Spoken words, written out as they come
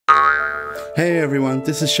Hey everyone,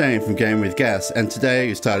 this is Shane from Game with Gas, and today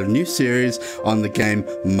we start a new series on the game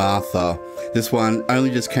Martha. This one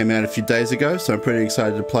only just came out a few days ago, so I'm pretty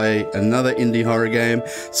excited to play another indie horror game.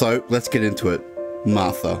 So let's get into it.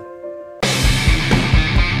 Martha.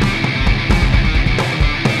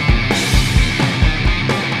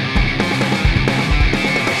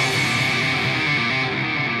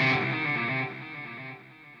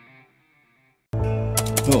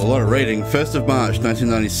 Oh, a lot of reading. 1st of March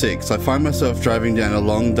 1996. I find myself driving down a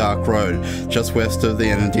long dark road just west of the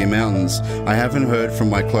Anandere Mountains. I haven't heard from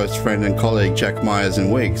my close friend and colleague Jack Myers in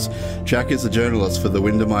weeks. Jack is a journalist for the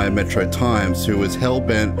Windermere Metro Times who was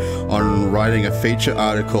hell-bent on writing a feature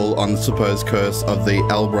article on the supposed curse of the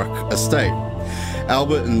Albrook estate.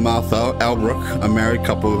 Albert and Martha Albrook, a married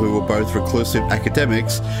couple who were both reclusive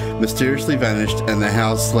academics, mysteriously vanished and the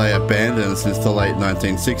house lay abandoned since the late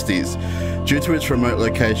 1960s. Due to its remote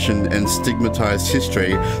location and stigmatized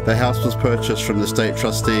history, the house was purchased from the state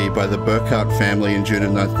trustee by the Burkhardt family in June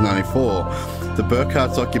of 1994. The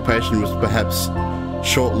Burkhardt's occupation was perhaps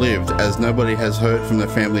short-lived, as nobody has heard from the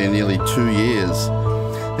family in nearly 2 years.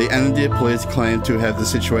 The Anandere police claim to have the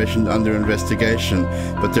situation under investigation,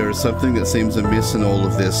 but there is something that seems amiss in all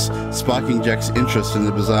of this, sparking Jack's interest in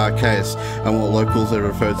the bizarre case and what locals have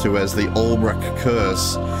referred to as the Albrook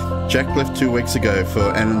curse. Jack left 2 weeks ago for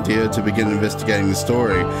Anandere to begin investigating the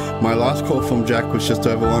story. My last call from Jack was just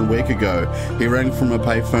over 1 week ago. He rang from a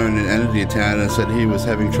payphone in Anandere town and said he was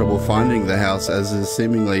having trouble finding the house as it is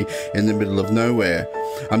seemingly in the middle of nowhere.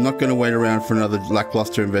 I'm not going to wait around for another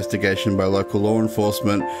lackluster investigation by local law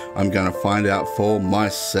enforcement. I'm going to find out for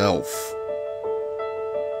myself.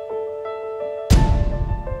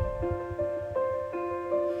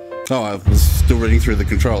 Oh, I was still reading through the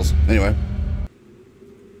controls. Anyway.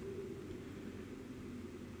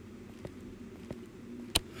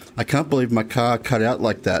 I can't believe my car cut out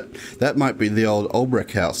like that. That might be the old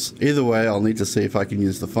Albrook house. Either way, I'll need to see if I can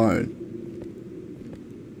use the phone.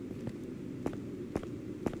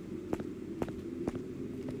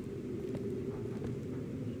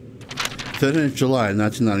 13th of July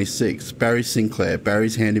 1996, Barry Sinclair,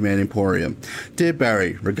 Barry's Handyman Emporium. Dear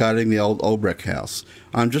Barry, regarding the old Albrook house,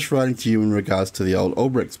 I'm just writing to you in regards to the old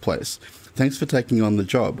Albrook's place. Thanks for taking on the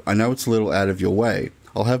job. I know it's a little out of your way.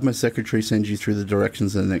 I'll have my secretary send you through the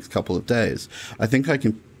directions in the next couple of days. I think I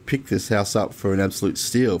can pick this house up for an absolute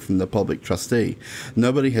steal from the public trustee.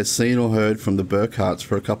 Nobody has seen or heard from the Burkhardts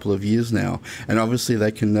for a couple of years now, and obviously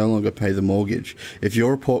they can no longer pay the mortgage. If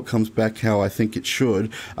your report comes back how I think it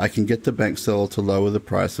should, I can get the bank seller to lower the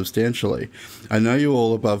price substantially. I know you're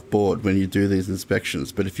all above board when you do these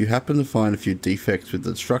inspections, but if you happen to find a few defects with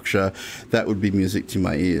the structure, that would be music to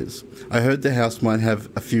my ears. I heard the house might have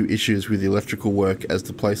a few issues with the electrical work as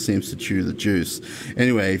the place seems to chew the juice.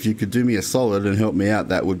 Anyway, if you could do me a solid and help me out,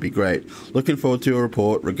 that would be great. Looking forward to your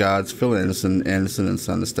report. Regards, Phil Anderson, Anderson and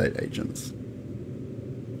Son Estate Agents.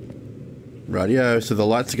 Rightio, so the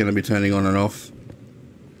lights are going to be turning on and off.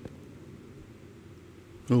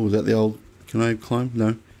 Oh, is that the old... Can I climb?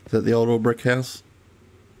 No. Is that the old Albrook house?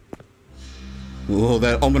 Oh,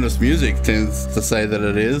 that ominous music tends to say that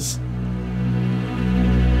it is.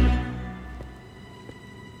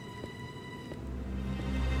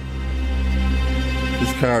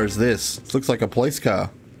 Whose car is this? It looks like a police car.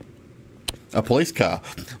 A police car.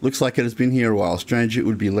 Looks like it has been here a while. Strange it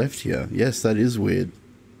would be left here. Yes, that is weird.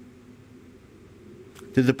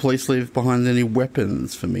 Did the police leave behind any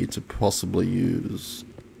weapons for me to possibly use?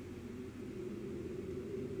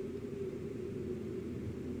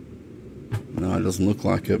 No, it doesn't look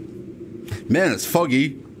like it. Man, it's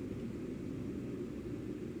foggy.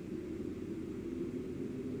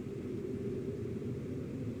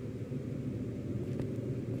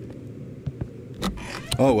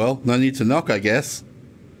 Oh well, no need to knock, I guess.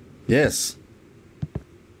 Yes.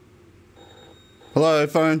 Hello,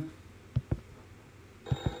 phone.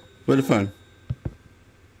 Where's the phone?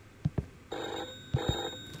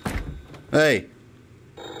 Hey.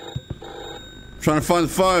 I'm trying to find the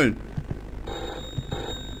phone.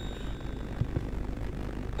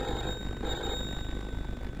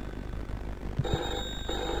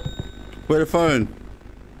 Where's the phone?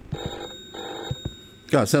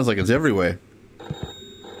 God, it sounds like it's everywhere.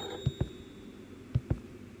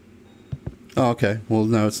 Oh, okay. Well,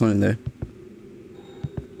 no, it's not in there.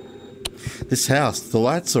 This house, the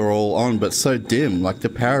lights are all on, but so dim, like the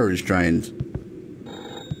power is drained.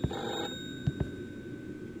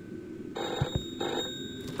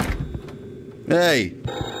 Hey!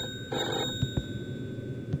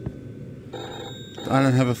 I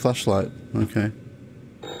don't have a flashlight. Okay.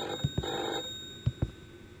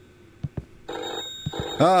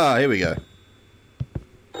 Ah, here we go.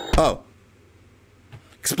 Oh.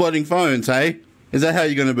 exploding phones, hey? Is that how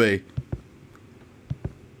you're going to be?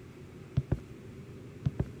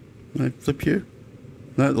 Can I flip you?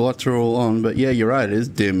 No, the lights are all on, but yeah, you're right, it is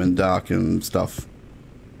dim and dark and stuff.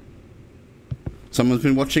 Someone's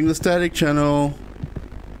been watching the Static channel.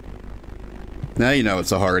 Now you know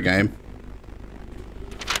it's a horror game.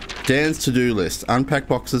 Dan's to-do list. Unpack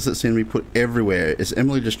boxes that seem to be put everywhere. Is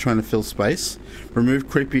Emily just trying to fill space? Remove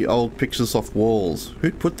creepy old pictures off walls.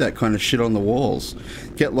 Who'd put that kind of shit on the walls?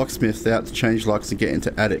 Get locksmiths out to change locks and get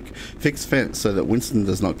into attic. Fix fence so that Winston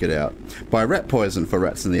does not get out. Buy rat poison for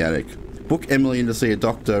rats in the attic. Book Emily in to see a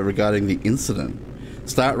doctor regarding the incident.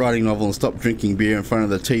 Start writing novel and stop drinking beer in front of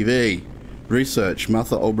the TV. Research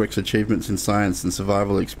Martha Albrecht's achievements in science and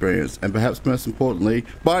survival experience. And perhaps most importantly,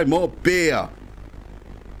 buy more beer!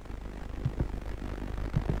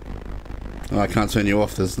 Oh, I can't turn you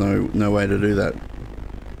off. There's no way to do that.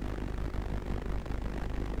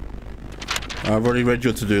 I've already read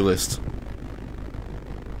your to-do list.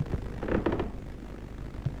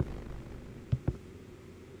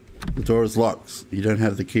 The door is locked. You don't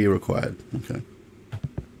have the key required. Okay.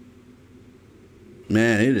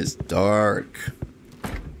 Man, it is dark.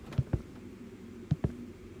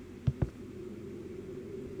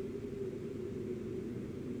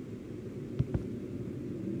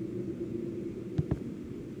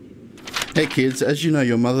 Hey kids, as you know,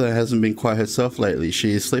 your mother hasn't been quite herself lately.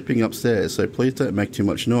 She is sleeping upstairs, so please don't make too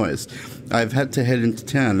much noise. I've had to head into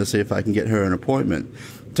town to see if I can get her an appointment.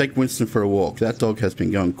 Take Winston for a walk. That dog has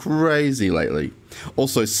been going crazy lately.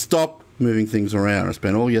 Also, stop moving things around. I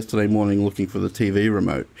spent all yesterday morning looking for the TV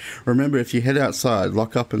remote. Remember, if you head outside,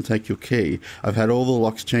 lock up and take your key. I've had all the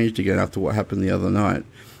locks changed again after what happened the other night.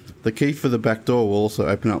 The key for the back door will also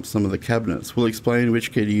open up some of the cabinets. We'll explain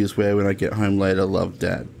which key to use where when I get home later. Love,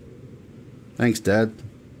 Dad. Thanks, Dad.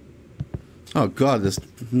 Oh, God, there's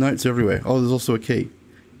notes everywhere. Oh, there's also a key.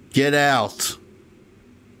 Get out!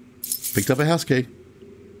 Picked up a house key.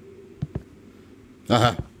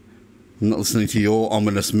 Aha. I'm not listening to your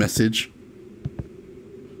ominous message.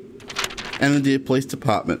 Annadeer Police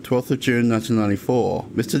Department, 12th of June 1994.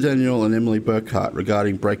 Mr. Daniel and Emily Burkhart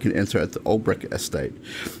regarding break and enter at the Albrecht estate.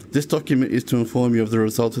 This document is to inform you of the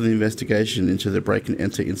result of the investigation into the break and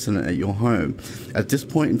enter incident at your home. At this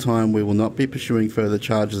point in time, we will not be pursuing further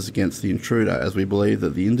charges against the intruder, as we believe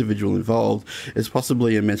that the individual involved is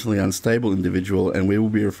possibly a mentally unstable individual, and we will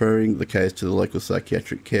be referring the case to the local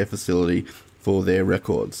psychiatric care facility for their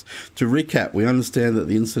records. To recap, we understand that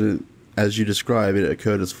the incident as you describe it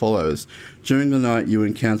occurred as follows. During the night you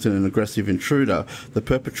encountered an aggressive intruder. The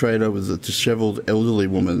perpetrator was a disheveled elderly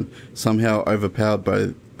woman, somehow overpowered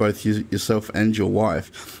by both yourself and your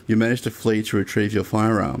wife. You managed to flee to retrieve your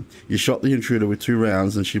firearm. You shot the intruder with 2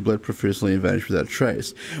 rounds and she bled profusely and vanished without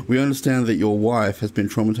trace. We understand that your wife has been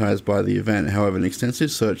traumatized by the event. However, an extensive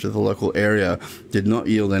search of the local area did not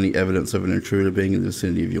yield any evidence of an intruder being in the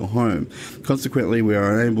vicinity of your home. Consequently, we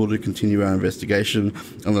are unable to continue our investigation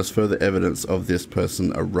unless further evidence of this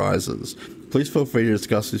person arises. Please feel free to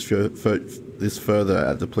discuss this further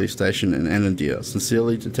at the police station in Annadeer.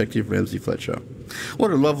 Sincerely, Detective Ramsey Fletcher.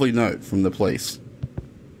 What a lovely note from the police.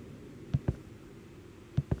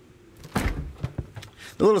 A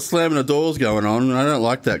lot of slamming of doors going on, and I don't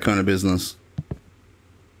like that kind of business.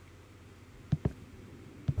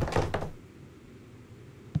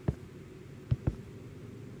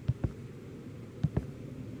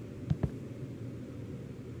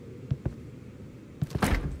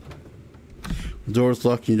 The door is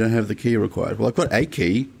locked and you don't have the key required. Well, I've got a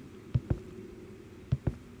key.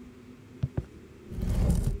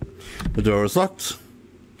 The door is locked.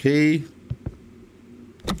 Key.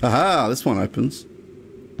 Aha, this one opens.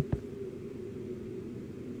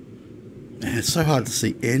 Man, it's so hard to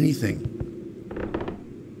see anything.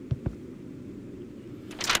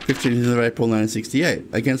 15th of April 1968.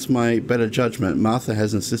 Against my better judgment, Martha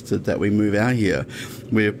has insisted that we move out here.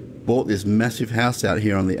 We're bought this massive house out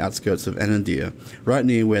here on the outskirts of Annadeer, right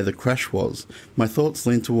near where the crash was. My thoughts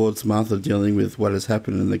lean towards Martha dealing with what has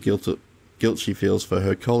happened and the guilt she feels for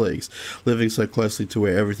her colleagues, living so closely to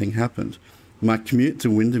where everything happened. My commute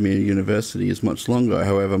to Windermere University is much longer.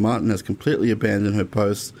 However, Martha has completely abandoned her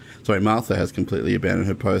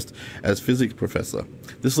post as physics professor.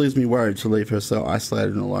 This leaves me worried to leave her so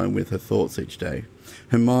isolated and alone with her thoughts each day.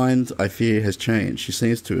 Her mind, I fear, has changed. She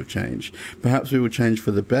seems to have changed. Perhaps we will change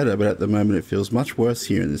for the better, but at the moment it feels much worse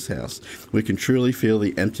here in this house. We can truly feel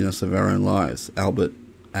the emptiness of our own lives. Albert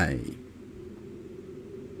A.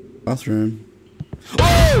 Bathroom.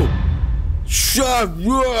 Oh! Shut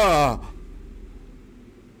up!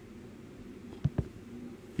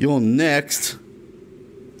 You're next.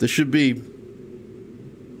 There should be,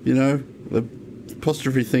 you know, a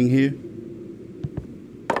apostrophe thing here.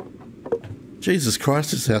 Jesus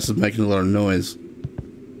Christ, this house is making a lot of noise.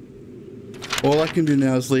 All I can do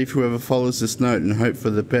now is leave whoever follows this note and hope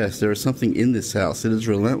for the best. There is something in this house. It is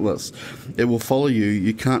relentless. It will follow you.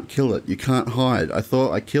 You can't kill it. You can't hide. I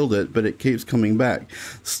thought I killed it, but it keeps coming back.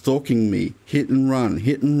 Stalking me. Hit and run.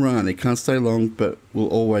 Hit and run. It can't stay long, but will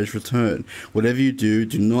always return. Whatever you do,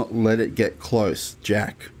 do not let it get close.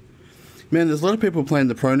 Jack. Man, there's a lot of people playing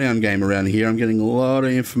the pronoun game around here. I'm getting a lot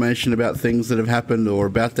of information about things that have happened or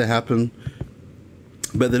about to happen,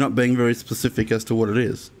 but they're not being very specific as to what it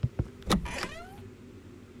is.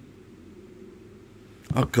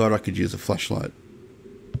 Oh god, I could use a flashlight.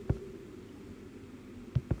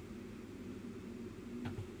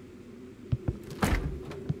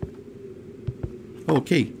 Oh,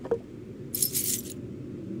 key.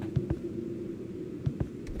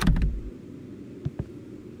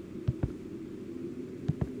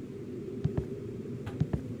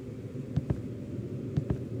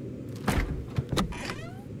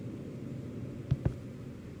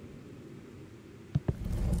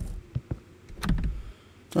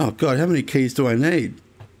 Oh god, how many keys do I need?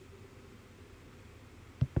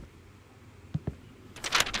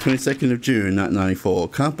 22nd of June, 1994.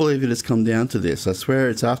 Can't believe it has come down to this. I swear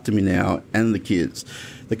it's after me now and the kids.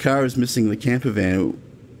 The car is missing, the camper van.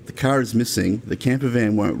 The car is missing, the camper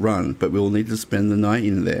van won't run, but we will need to spend the night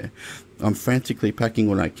in there. I'm frantically packing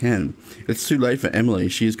what I can. It's too late for Emily.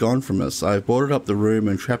 She is gone from us. I have boarded up the room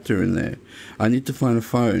and trapped her in there. I need to find a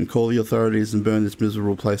phone, call the authorities and burn this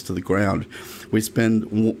miserable place to the ground. We spend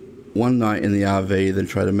one night in the RV, then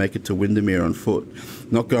try to make it to Windermere on foot.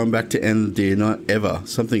 Not going back to Enderdeer, not ever.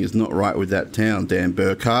 Something is not right with that town, Dan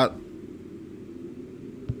Burkhart.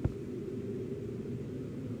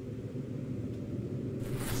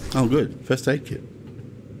 Oh good, first aid kit.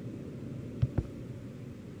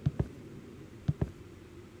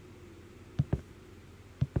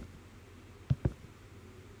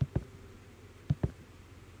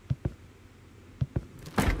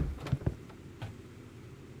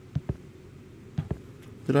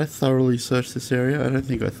 Did I thoroughly search this area? I don't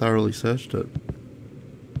think I thoroughly searched it.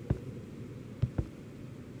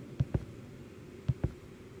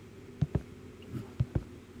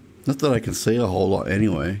 Not that I can see a whole lot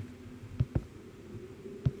anyway.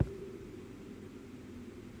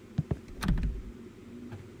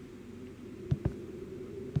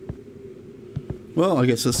 Well, I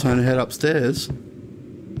guess it's time to head upstairs.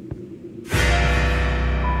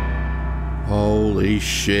 Holy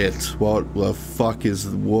shit. What the fuck is...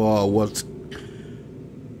 Whoa, what's...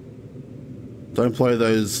 Don't play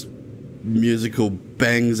those musical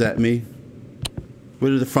bangs at me.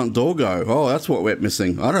 Where did the front door go? Oh, that's what we're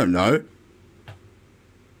missing. I don't know.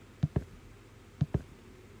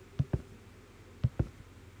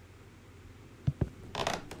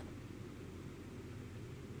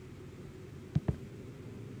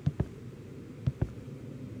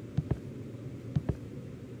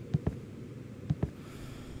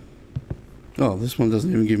 Oh, this one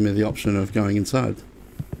doesn't even give me the option of going inside.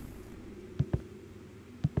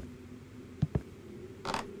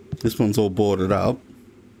 This one's all boarded up.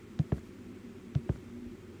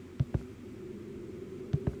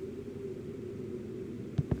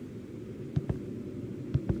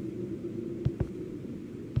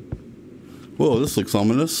 Whoa, this looks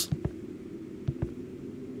ominous.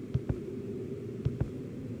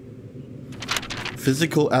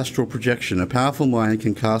 Physical astral projection. A powerful mind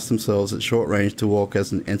can cast themselves at short range to walk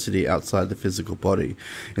as an entity outside the physical body.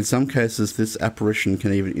 In some cases, this apparition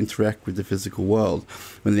can even interact with the physical world.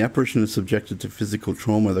 When the apparition is subjected to physical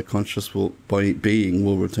trauma, the conscious being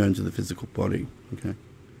will return to the physical body. Okay.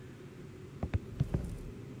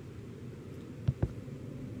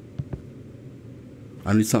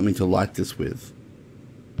 I need something to light this with.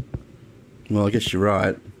 Well, I guess you're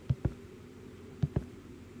right.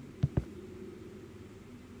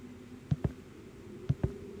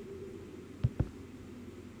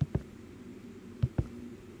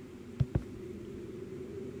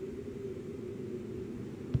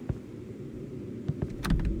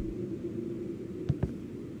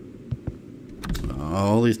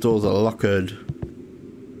 All these doors are locked.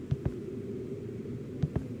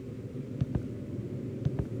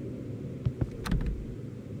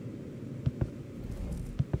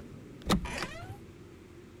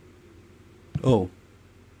 Oh.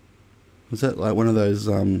 Was that like one of those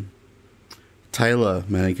tailor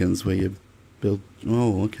mannequins where you build...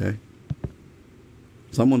 Oh, okay.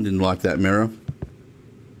 Someone didn't like that mirror.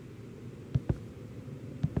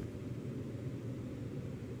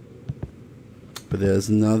 But there's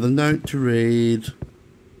another note to read.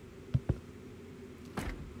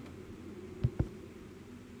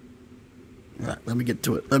 Right, let me get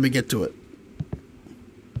to it. Let me get to it.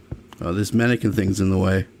 Oh, this mannequin thing's in the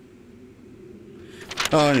way.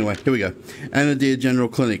 Oh, anyway, here we go. Anna Deer General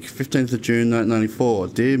Clinic, 15th of June 1994.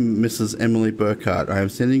 Dear Mrs. Emily Burkhardt, I am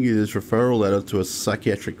sending you this referral letter to a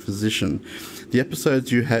psychiatric physician. The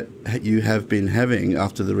episodes you have been having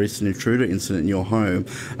after the recent intruder incident in your home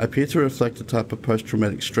appear to reflect a type of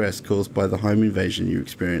post-traumatic stress caused by the home invasion you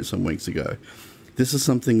experienced some weeks ago. This is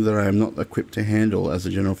something that I am not equipped to handle as a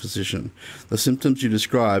general physician. The symptoms you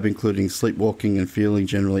describe, including sleepwalking and feeling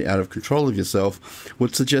generally out of control of yourself,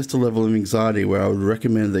 would suggest a level of anxiety where I would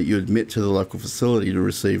recommend that you admit to the local facility to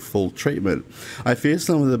receive full treatment. I fear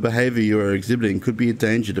some of the behaviour you are exhibiting could be a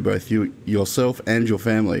danger to both yourself and your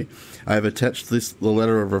family. I have attached the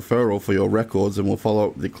letter of referral for your records and will follow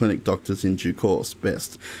up with the clinic doctors in due course.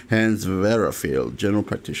 Best, Hans Verafield, General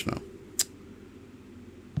Practitioner.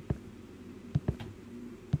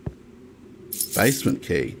 Basement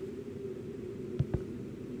key.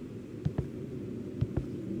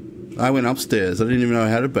 I went upstairs. I didn't even know I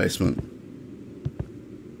had a basement.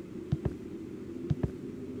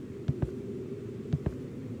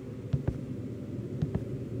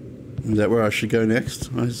 Is that where I should go next?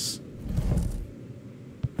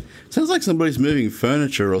 Sounds like somebody's moving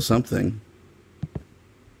furniture or something.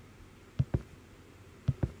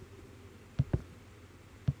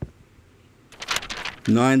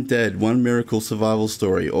 Nine dead, one miracle survival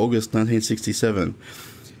story, August 1967.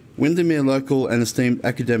 Windermere local and esteemed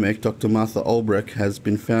academic Dr. Martha Olbrich has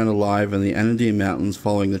been found alive in the Anandine Mountains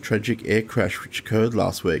following the tragic air crash which occurred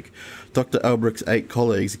last week. Dr. Olbrich's 8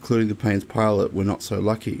 colleagues, including the plane's pilot, were not so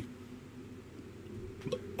lucky.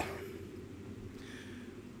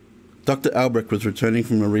 Dr. Olbrich was returning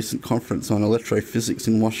from a recent conference on electrophysics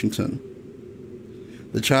in Washington.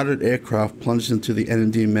 The chartered aircraft plunged into the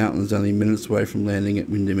Anandine Mountains only minutes away from landing at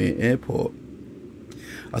Windermere Airport.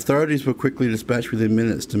 Authorities were quickly dispatched within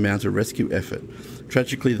minutes to mount a rescue effort.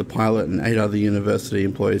 Tragically, the pilot and 8 other university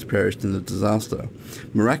employees perished in the disaster.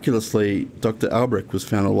 Miraculously, Dr. Olbrich was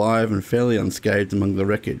found alive and fairly unscathed among the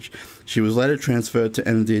wreckage. She was later transferred to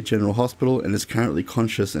Anandine General Hospital and is currently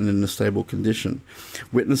conscious and in a stable condition.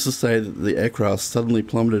 Witnesses say that the aircraft suddenly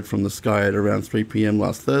plummeted from the sky at around 3 p.m.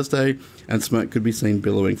 last Thursday, and smoke could be seen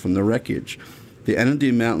billowing from the wreckage. The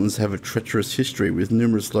Anandine Mountains have a treacherous history, with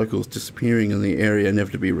numerous locals disappearing in the area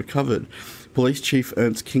never to be recovered. Police Chief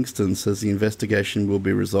Ernst Kingston says the investigation will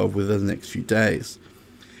be resolved within the next few days.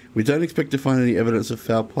 We don't expect to find any evidence of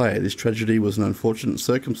foul play. This tragedy was an unfortunate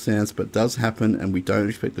circumstance, but does happen, and we don't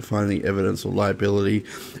expect to find any evidence or liability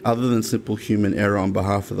other than simple human error on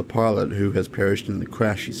behalf of the pilot who has perished in the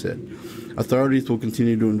crash, he said. Authorities will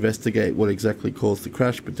continue to investigate what exactly caused the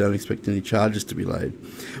crash, but don't expect any charges to be laid.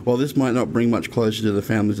 While this might not bring much closure to the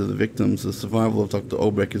families of the victims, the survival of Dr.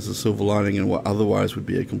 Olbrich is a silver lining in what otherwise would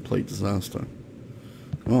be a complete disaster.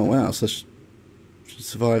 Oh wow, so she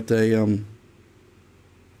survived a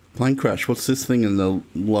plane crash. What's this thing in the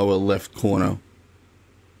lower left corner?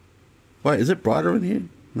 Wait, is it brighter in here?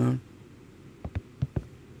 No.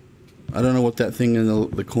 I don't know what that thing in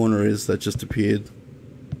the corner is that just appeared.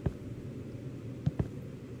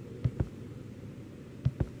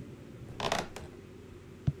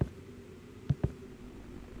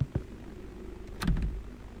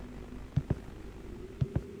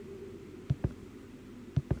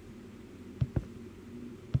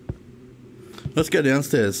 Let's go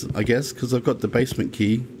downstairs, I guess, because I've got the basement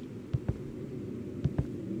key.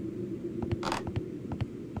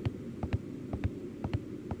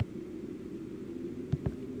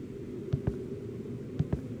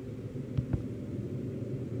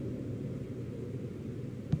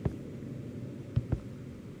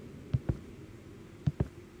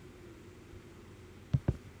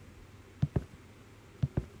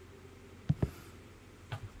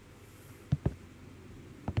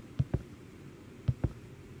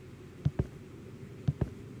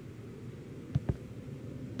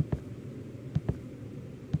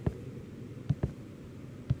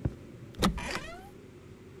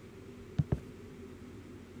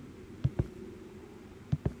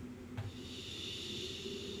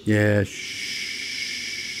 Yeah, shh.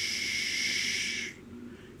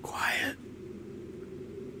 Quiet.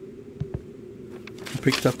 I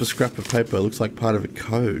picked up a scrap of paper. It looks like part of a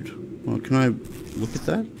code. Oh, can I look at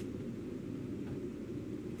that?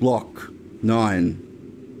 Block 9.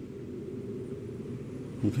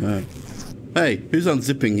 Okay. Hey, who's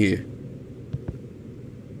unzipping here?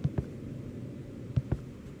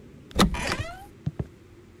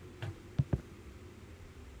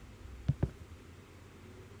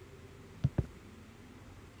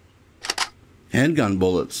 Handgun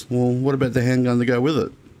bullets. Well, what about the handgun to go with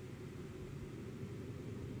it?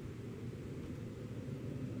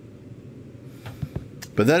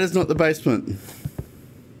 But that is not the basement.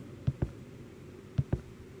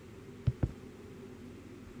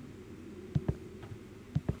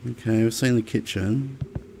 Okay, we've seen the kitchen.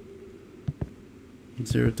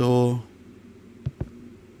 Is there a door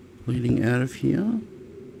leading out of here?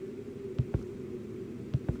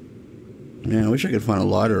 Man, I wish I could find a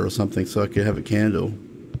lighter or something so I could have a candle.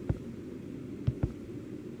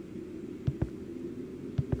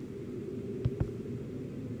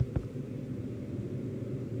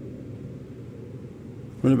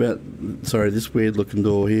 What about, sorry, this weird looking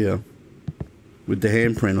door here with the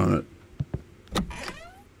handprint on it?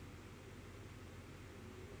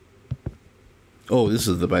 Oh, this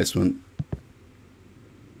is the basement.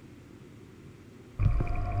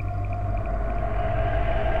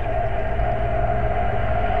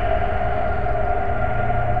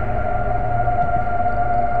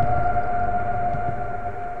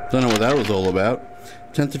 Don't know what that was all about.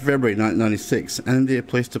 10th of February 1996, Annandale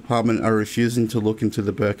Police Department are refusing to look into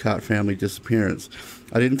the Burkhart family disappearance.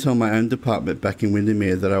 I didn't tell my own department back in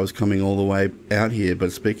Windermere that I was coming all the way out here,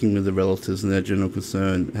 but speaking with the relatives and their general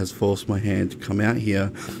concern has forced my hand to come out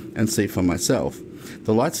here and see for myself.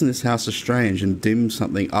 The lights in this house are strange and dim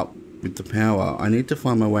something up with the power. I need to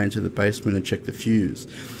find my way into the basement and check the fuse.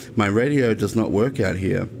 My radio does not work out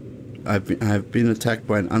here. I have been attacked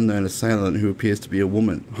by an unknown assailant who appears to be a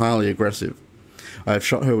woman, highly aggressive. I have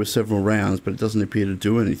shot her with several rounds, but it doesn't appear to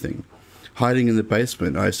do anything. Hiding in the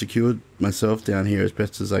basement, I have secured myself down here as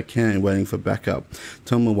best as I can, waiting for backup.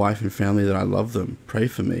 Tell my wife and family that I love them. Pray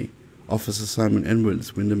for me. Officer Simon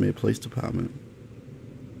Edwards, Windermere Police Department.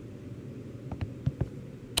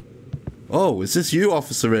 Oh, is this you,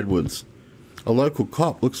 Officer Edwards? A local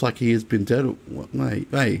cop. Looks like he has been dead. What? Mate,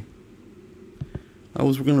 hey. I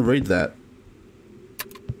was going to read that.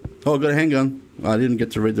 Oh, I got a handgun. I didn't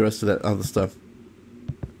get to read the rest of that other stuff.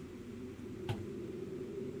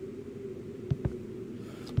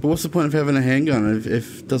 But what's the point of having a handgun if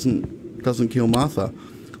it doesn't kill Martha?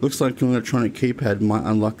 Looks like an electronic keypad might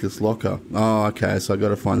unlock this locker. Oh, okay, so I got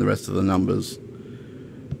to find the rest of the numbers.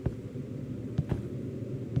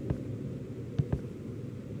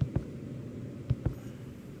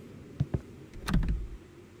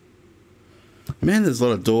 Man, there's a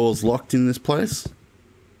lot of doors locked in this place.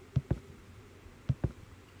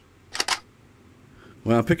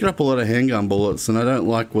 Well, I'm picking up a lot of handgun bullets, and I don't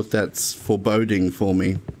like what that's foreboding for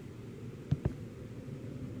me.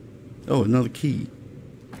 Oh, another key.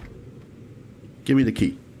 Give me the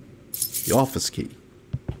key. The office key.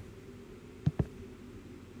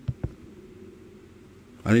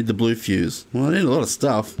 I need the blue fuse. Well, I need a lot of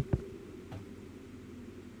stuff.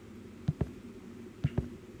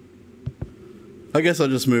 I guess I'll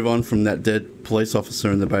just move on from that dead police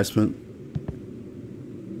officer in the basement.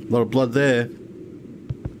 A lot of blood there.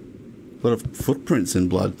 A lot of footprints in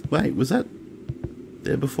blood. Wait, was that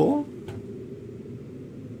there before?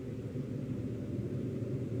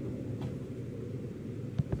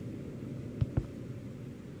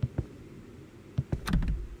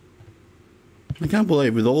 I can't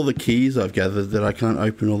believe with all the keys I've gathered that I can't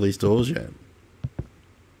open all these doors yet.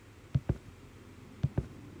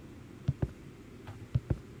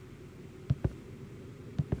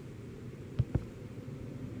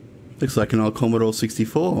 Looks like an old Commodore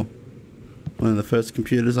 64. One of the first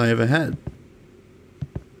computers I ever had.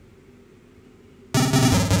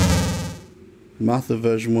 Martha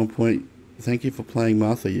version 1. Thank you for playing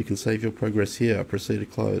Martha. You can save your progress here. I proceed to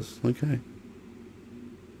close. Okay.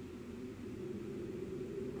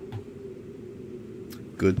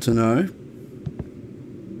 Good to know.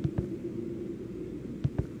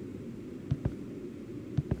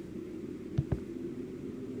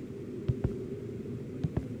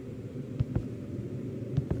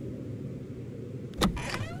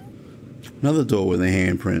 Another door with a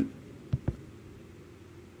handprint.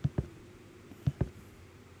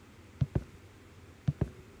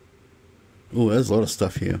 Oh, there's a lot of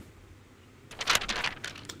stuff here.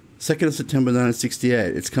 2nd of September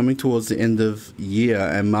 1968. It's coming towards the end of year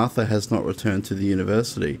and Martha has not returned to the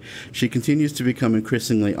university. She continues to become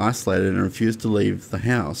increasingly isolated and refuses to leave the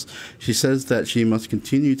house. She says that she must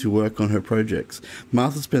continue to work on her projects.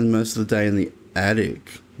 Martha spends most of the day in the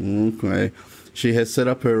attic. Okay. She has set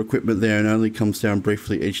up her equipment there and only comes down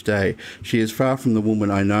briefly each day. She is far from the woman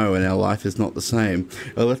I know and our life is not the same.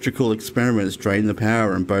 Electrical experiments drain the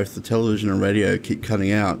power and both the television and radio keep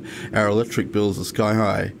cutting out. Our electric bills are sky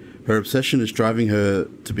high. Her obsession is driving her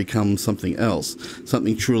to become something else,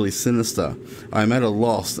 something truly sinister. I am at a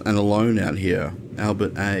loss and alone out here.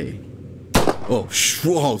 Albert A. Oh,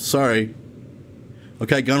 whoa, sorry.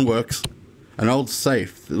 Okay, gun works. An old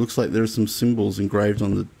safe. It looks like there are some symbols engraved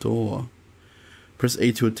on the door. Press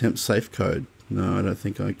E to attempt safe code. No, I don't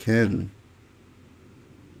think I can.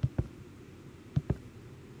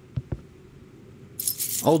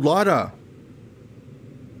 Old lighter.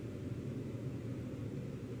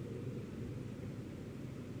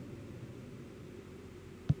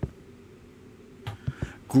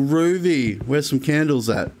 Groovy. Where's some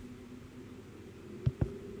candles at?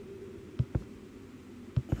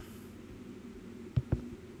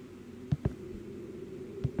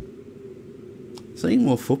 Seeing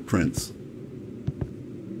more footprints.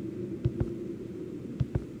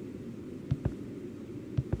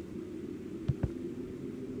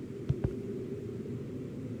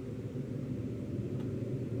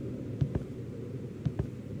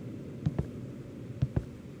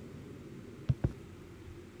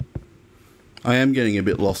 I am getting a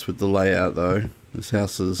bit lost with the layout though. This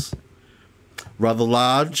house is rather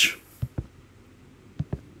large.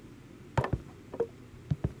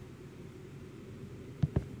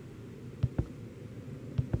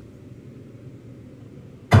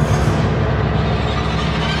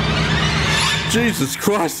 Jesus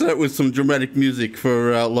Christ, that was some dramatic music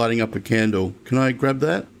for lighting up a candle. Can I grab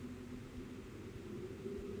that?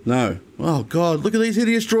 No. Oh God, look at these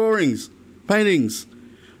hideous drawings. Paintings.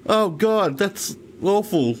 Oh God, that's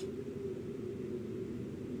awful.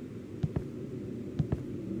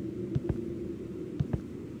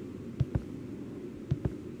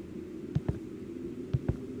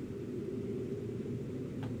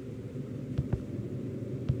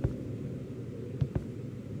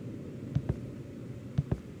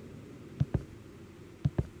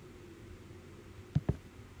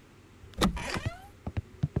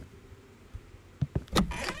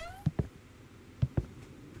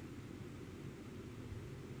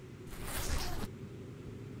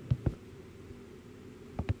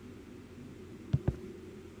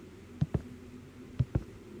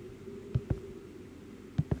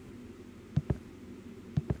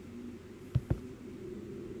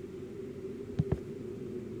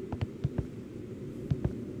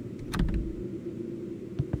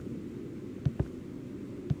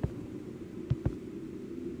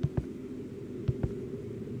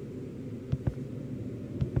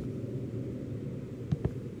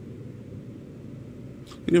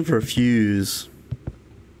 Looking for a fuse.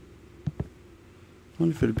 I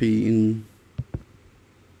wonder if it'd be in.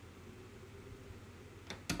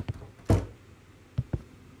 So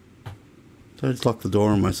I just locked the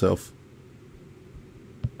door on myself.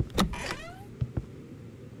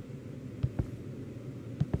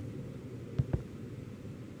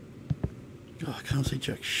 God, I can't see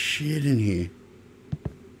jack shit in here.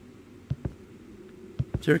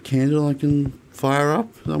 Is there a candle I can fire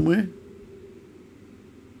up somewhere?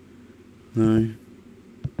 No.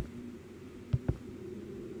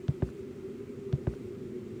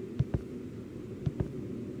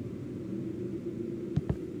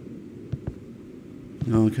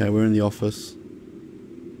 Okay, we're in the office.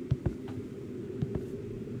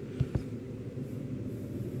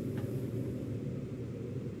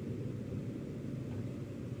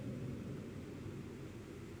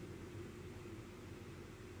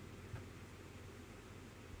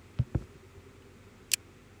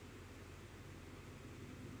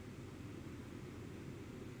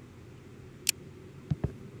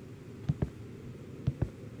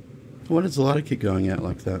 Why does the lighter keep going out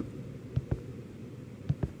like that?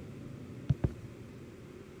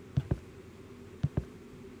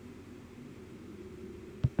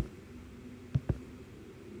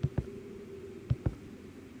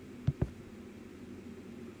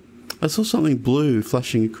 I saw something blue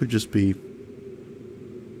flashing. It could just be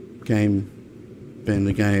being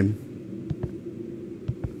the game.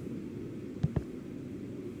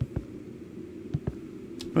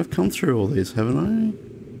 I've come through all these, haven't I?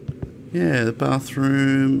 Yeah, the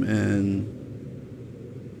bathroom and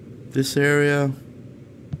this area.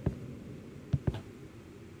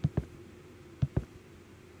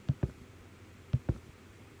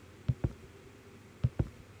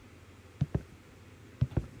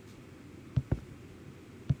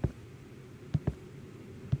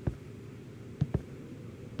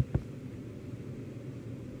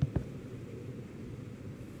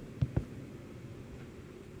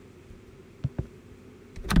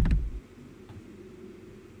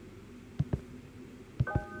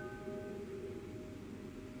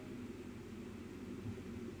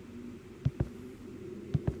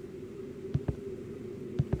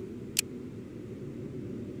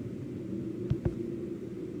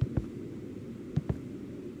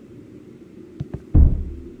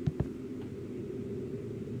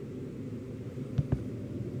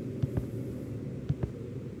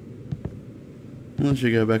 I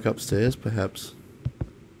should go back upstairs, perhaps.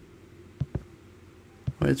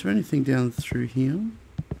 is there anything down through here?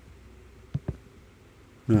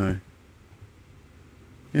 No.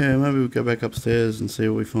 Yeah, maybe we'll go back upstairs and see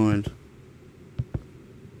what we find.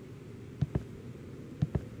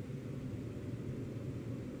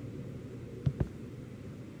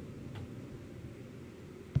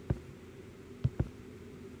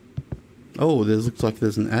 Oh, looks like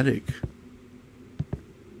there's an attic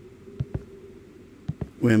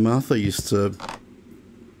where Martha used to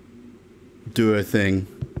do her thing.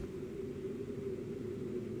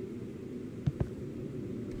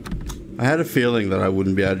 I had a feeling that I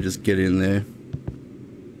wouldn't be able to just get in there.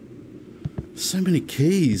 So many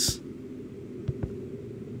keys.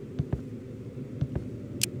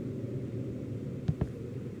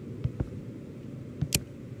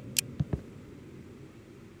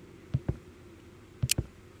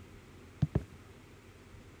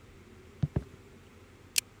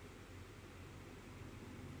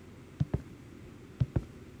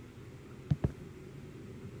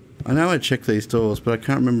 I know I checked these doors, but I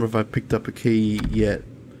can't remember if I picked up a key yet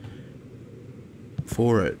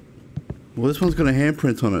for it. Well, this one's got a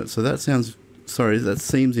handprint on it, so that sounds... Sorry, that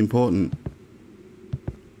seems important.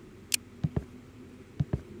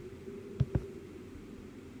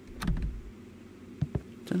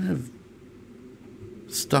 Don't have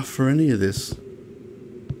stuff for any of this.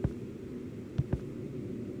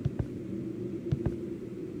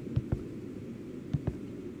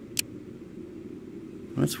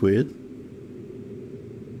 That's weird.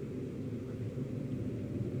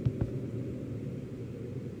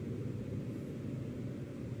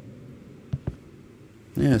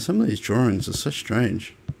 Yeah, some of these drawings are so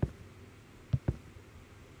strange.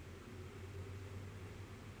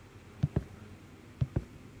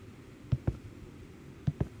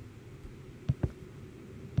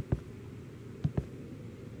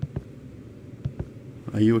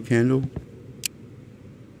 Are you a candle?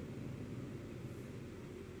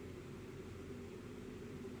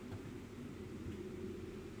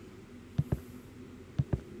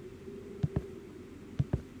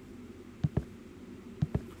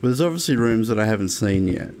 But there's obviously rooms that I haven't seen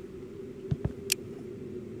yet.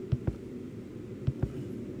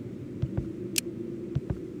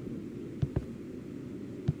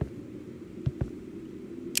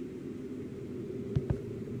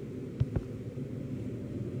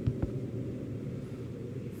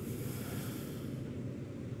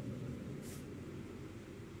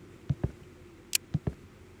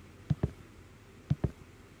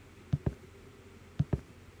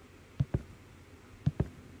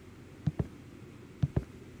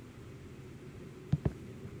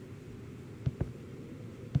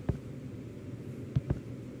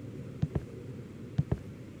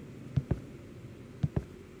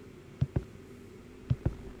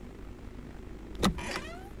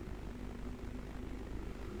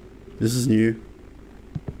 This is new.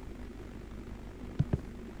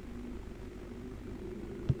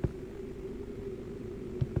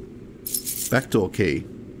 Backdoor key.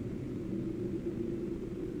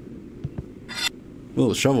 Oh,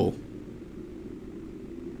 the shovel.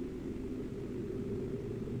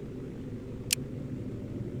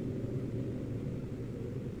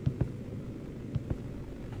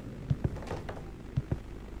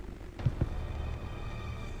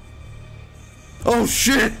 Oh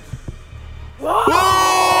shit! Whoa!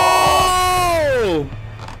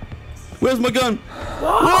 Where's my gun?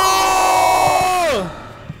 Whoa!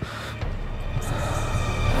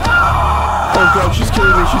 Oh god, she's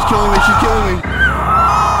killing me, she's killing me, she's killing me!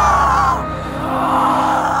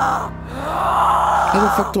 How the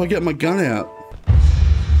fuck do I get my gun out?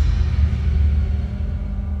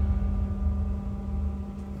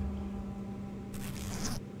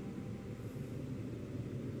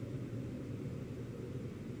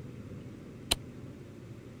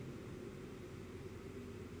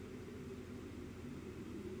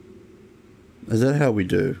 Is that how we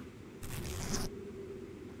do?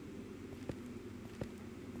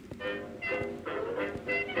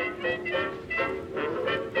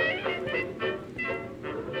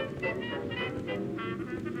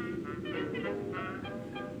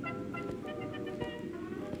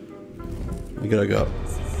 We gotta go.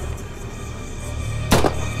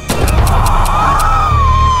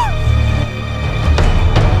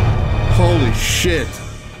 Holy shit!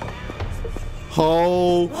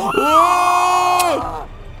 Oh!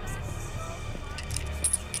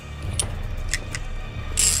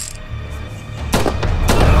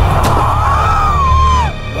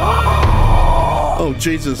 Oh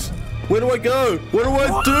Jesus! Where do I go? What do I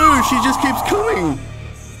do? She just keeps coming!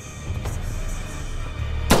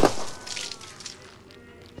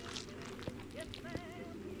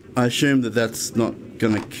 I assume that that's not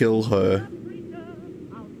gonna kill her.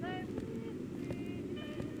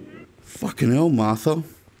 Fucking hell, Martha.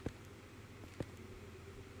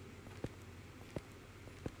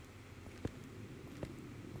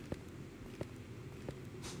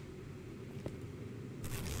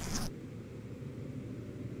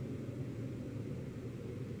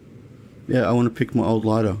 Yeah, I want to pick my old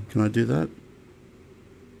lighter. Can I do that?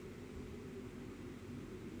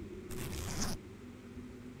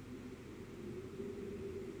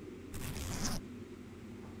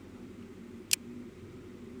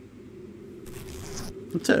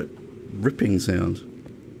 What's that ripping sound?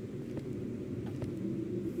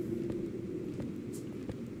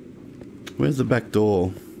 Where's the back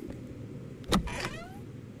door?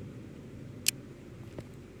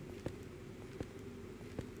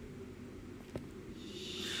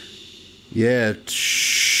 Yeah,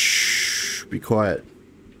 shh, be quiet.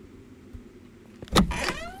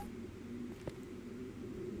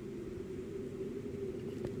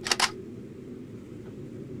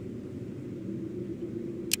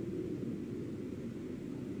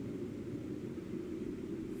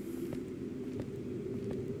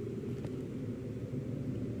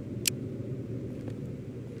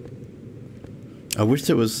 I wish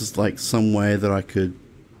there was like some way that I could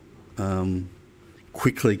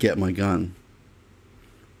quickly get my gun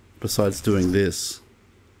besides doing this.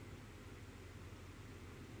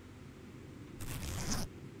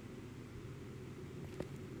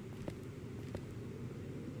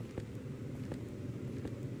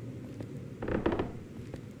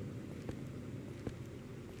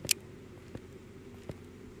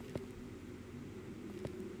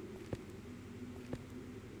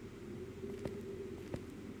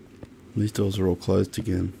 These doors are all closed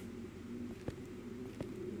again.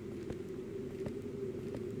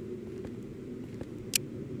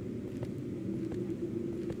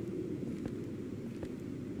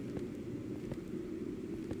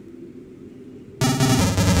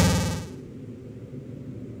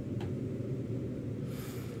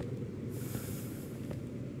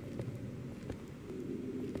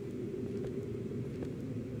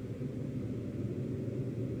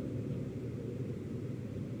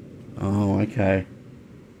 Oh, okay.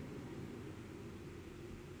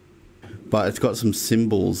 But it's got some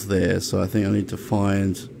symbols there, so I think I need to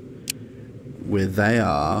find where they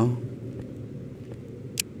are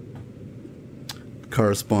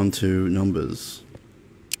correspond to numbers.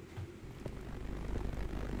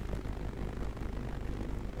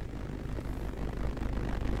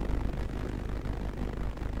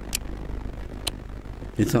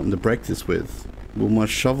 Need something to break this with. Will my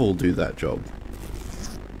shovel do that job?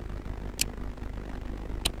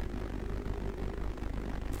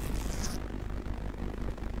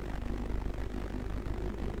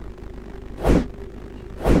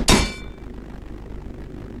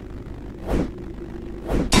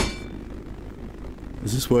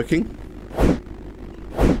 Is this working?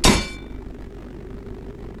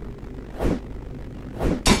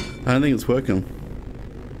 I don't think it's working.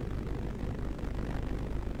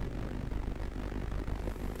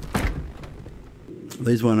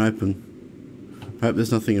 These won't open. I hope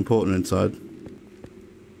there's nothing important inside.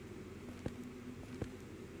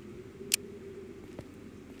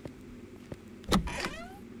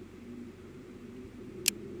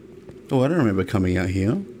 Oh, I don't remember coming out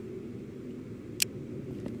here.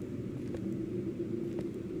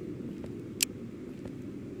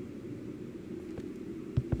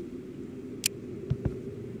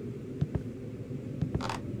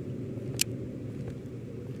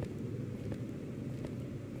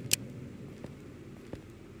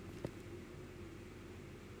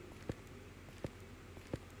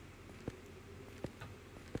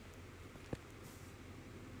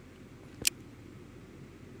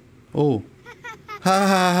 Oh. Ha ha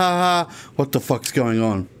ha ha. What the fuck's going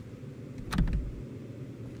on?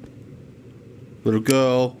 Little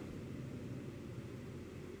girl.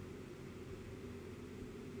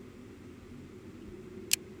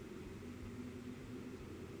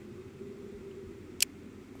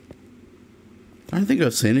 I don't think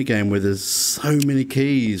I've seen a game where there's so many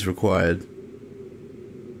keys required.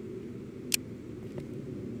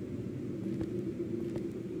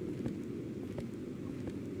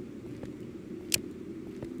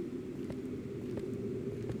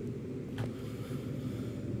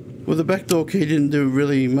 Well, the backdoor key didn't do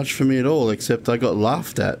really much for me at all, except I got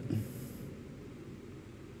laughed at.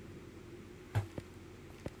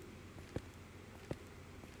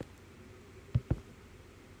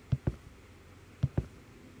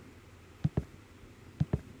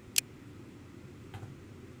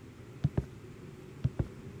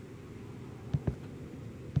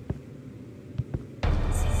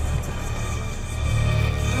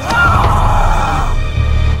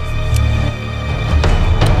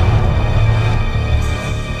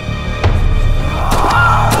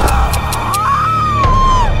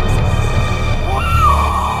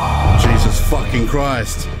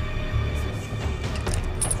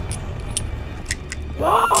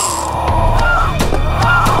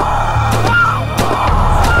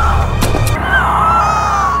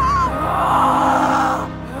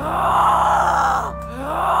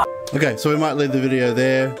 Okay, so we might leave the video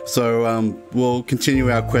there. So we'll continue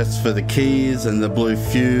our quest for the keys and the blue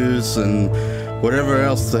fuse and whatever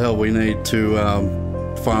else the hell we need to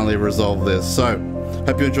finally resolve this. So,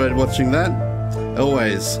 hope you enjoyed watching that.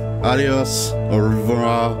 Always, adios, au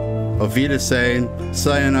revoir, auf Wiedersehen,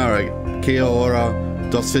 sayonara, kia ora,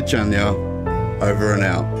 do svidania, over and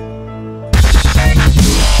out.